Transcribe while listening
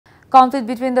Conflict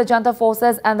between the junta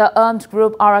forces and the armed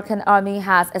group Arakan Army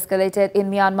has escalated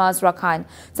in Myanmar's Rakhine.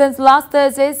 Since last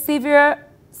Thursday,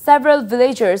 several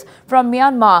villagers from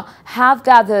Myanmar have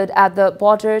gathered at the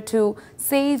border to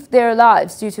save their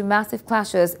lives due to massive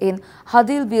clashes in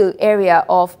Hadilbil area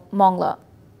of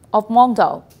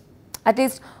Mongdao. At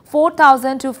least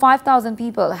 4,000 to 5,000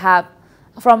 people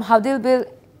from Hadilbil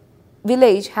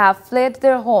village have fled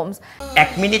their homes.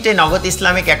 1 মিনিটে নগদ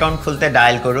Islamic account খুলতে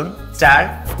dial করুন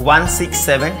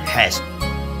 *167#.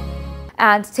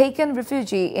 And taken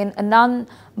refuge in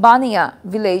Bania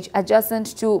village adjacent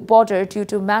to border due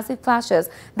to massive clashes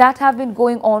that have been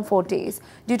going on for days.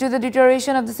 Due to the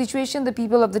deterioration of the situation, the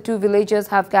people of the two villages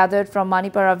have gathered from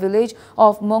Manipara village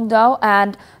of Mongdao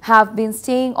and have been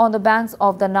staying on the banks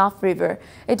of the Naf river.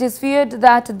 It is feared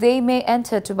that they may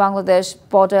enter to Bangladesh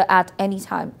border at any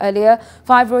time. Earlier,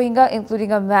 5 Rohingya,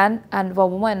 including a man and a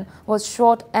woman, was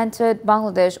shot entered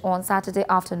Bangladesh on Saturday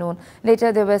afternoon. Later,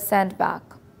 they were sent back.